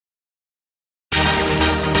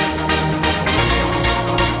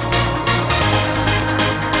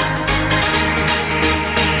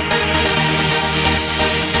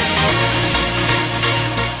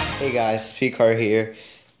speed car here,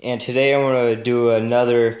 and today I'm going to do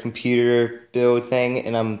another computer build thing,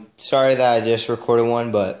 and I'm sorry that I just recorded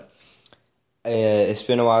one, but it's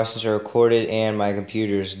been a while since I recorded, and my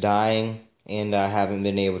computer's dying, and I haven't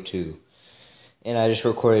been able to. And I just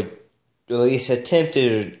recorded, at least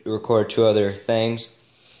attempted to record 2 other things,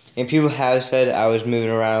 and people have said I was moving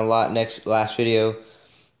around a lot last video,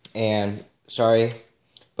 and sorry,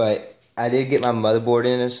 but I did get my motherboard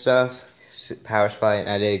in and stuff, power supply, and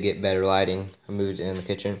I did get better lighting. I moved it in the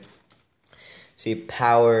kitchen. See,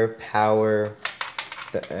 power,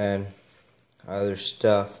 and other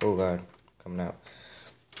stuff. Oh god, coming out.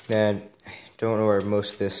 Then don't know where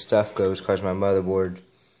most of this stuff goes because my motherboard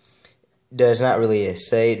does not really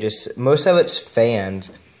say. Just most of it's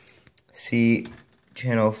fans. See,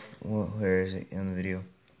 channel. Where is it in the video?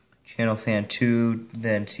 Channel fan 2,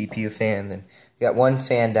 then CPU fan, then you got 1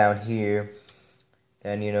 fan down here.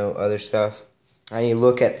 Then other stuff. I need to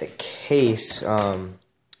look at the case, the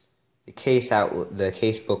case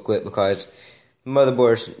booklet, because the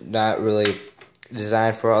motherboard's not really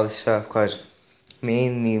designed for all this stuff. Because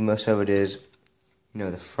mainly most of it is,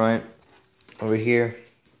 the front over here.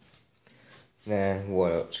 Then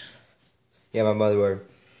what else? Yeah, my motherboard.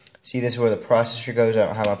 See, this is where the processor goes. I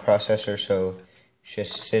don't have my processor, so it's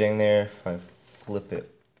just sitting there. If I flip it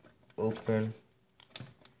open.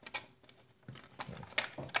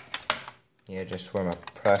 Yeah, just where my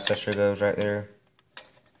processor goes right there.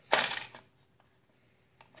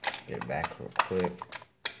 Get it back real quick.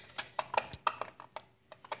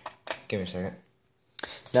 Give me a second.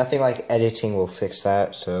 Nothing like editing will fix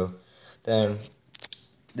that. So then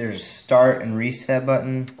there's a start and reset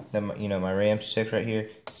button. Then my RAM stick right here,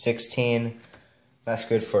 16. That's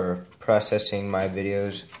good for processing my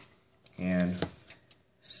videos. And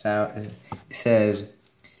sound. It says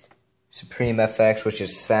Supreme FX, which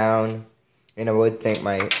is sound. And I would think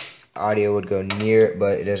my audio would go near it,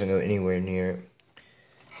 but it doesn't go anywhere near it.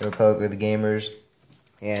 The Republic of the Gamers.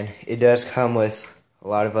 And it does come with a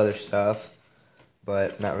lot of other stuff,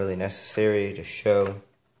 but not really necessary to show.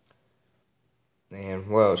 And,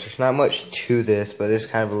 well, there's not much to this, but this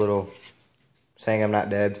is kind of a little saying I'm not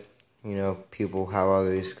dead. People, how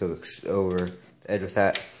always go over the edge with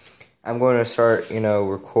that. I'm going to start,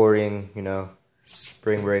 recording,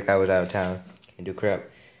 spring break, I was out of town. Can't do crap.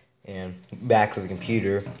 And back to the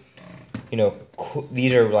computer.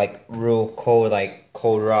 These are like real cold, like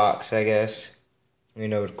cold rocks, I guess. To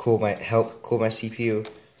help cool my CPU.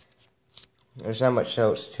 There's not much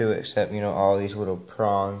else to it except all these little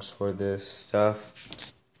prongs for this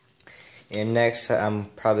stuff. And next, I'm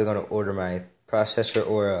probably going to order my processor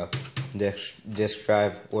or a disk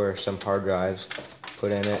drive or some hard drives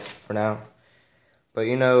put in it for now. But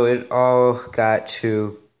it all got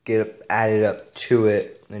to get added up to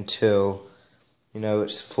it until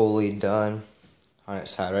it's fully done on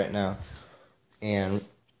its side right now. And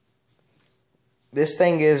this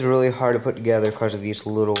thing is really hard to put together because of these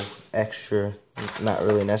little extra, not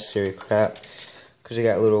really necessary crap. Because you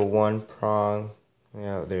got little 1 prong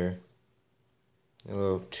out there, a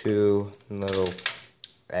little 2, and little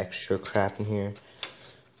extra crap in here.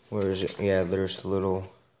 Where is it? Yeah, there's a little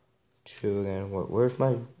 2 again. Where's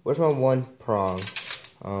my 1 prong?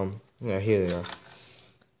 Yeah, here they are.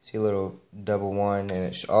 See a little double 1, and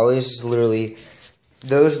it's all these is literally,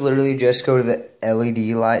 those literally just go to the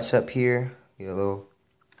LED lights up here. You know, little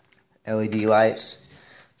LED lights.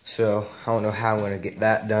 So I don't know how I'm gonna get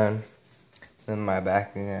that done. Then my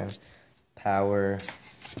back again, power,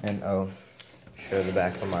 and show the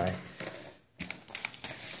back of my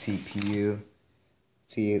CPU.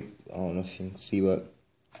 See, I don't know if you can see what,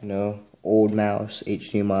 old mouse,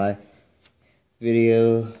 HDMI,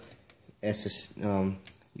 video,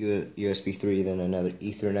 USB 3, then another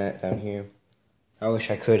Ethernet down here. I wish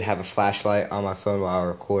I could have a flashlight on my phone while I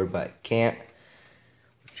record, but I can't,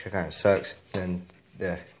 which kind of sucks. And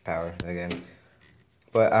the power again.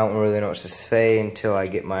 But I don't really know what to say until I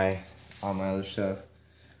get all my other stuff.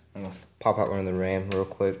 I'm gonna pop out one of the RAM real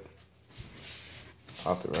quick.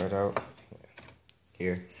 Pop it right out.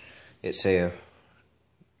 Here, it's a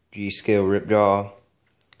G-Scale Ripjaw.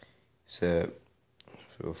 It's a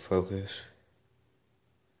focus.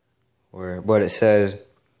 Or what it says,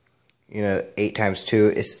 8 times 2.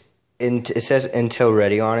 It says Intel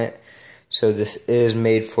ready on it. So this is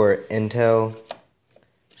made for Intel.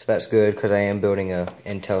 So that's good because I am building a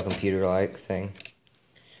Intel computer-like thing.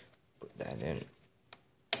 Put that in.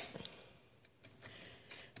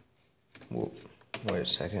 Whoa, wait a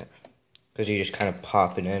second. Because you just kind of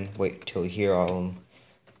pop it in. Wait till you hear all of them.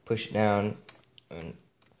 Push it down and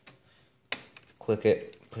click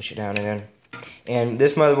it. Push it down again. And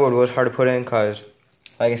this motherboard was hard to put in because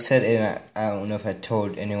like I said, and I don't know if I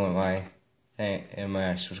told anyone my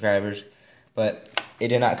subscribers, but it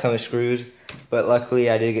did not come with screws. But luckily,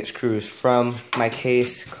 I did get screws from my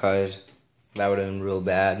case, because that would have been real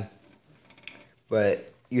bad.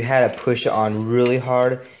 But you had to push it on really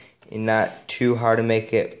hard, and not too hard to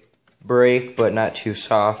make it break, but not too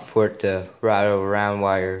soft for it to rattle around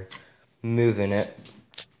while you're moving it.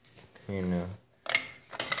 You know.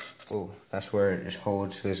 Oh, that's where it just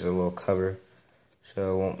holds. There's a little cover,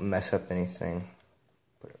 so it won't mess up anything.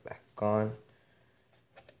 Put it back on.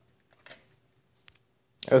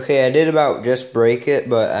 Okay, I did about just break it,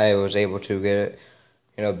 but I was able to get it.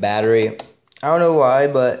 You know, battery. I don't know why,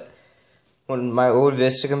 but when my old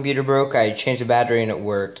Vista computer broke, I changed the battery and it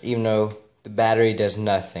worked, even though the battery does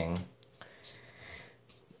nothing.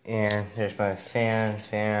 And there's my fan.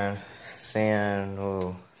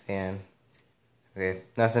 Okay,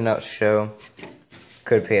 nothing else to show.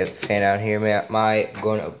 Could put a fan down here. Might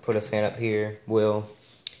going to put a fan up here. Will.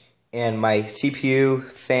 And my CPU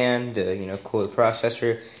fan, to cool the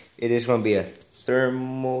processor, it is going to be a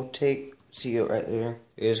thermal-take. See it right there?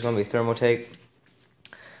 It is going to be thermal-take.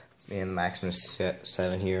 And maximum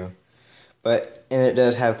 7 here. And it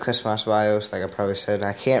does have customized BIOS, like I probably said.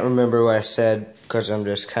 I can't remember what I said because I'm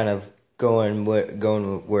just kind of going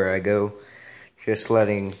where I go. Just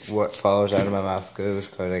letting what falls out of my mouth goes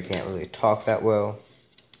because I can't really talk that well.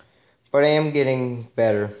 But I am getting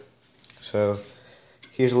better. So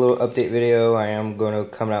here's a little update video. I am going to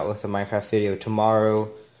come out with a Minecraft video tomorrow.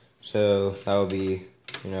 So that will be,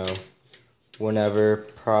 whenever,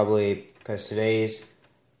 probably, because today's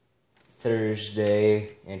Thursday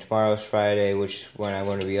and tomorrow's Friday, which is when I'm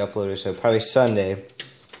going to be uploaded. So probably Sunday.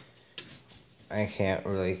 I can't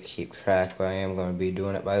really keep track, but I am going to be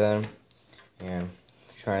doing it by then. And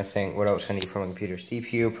trying to think what else I need from a computer.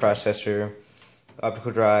 CPU, processor,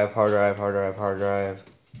 optical drive, hard drive.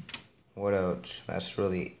 What else? That's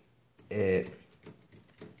really it.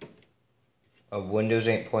 A Windows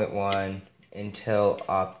 8.1,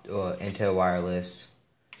 Intel wireless.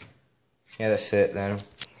 Yeah, that's it then.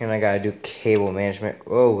 And I gotta do cable management.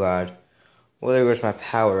 Oh god. Well, there goes my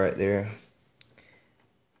power right there.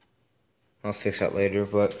 I'll fix that later,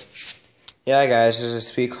 but yeah, guys, this is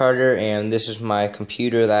Speed Carter, and this is my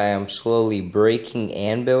computer that I am slowly breaking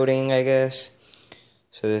and building, I guess.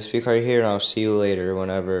 So this is Speed Carter here, and I'll see you later,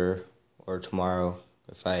 whenever, or tomorrow,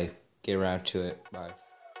 if I get around to it. Bye.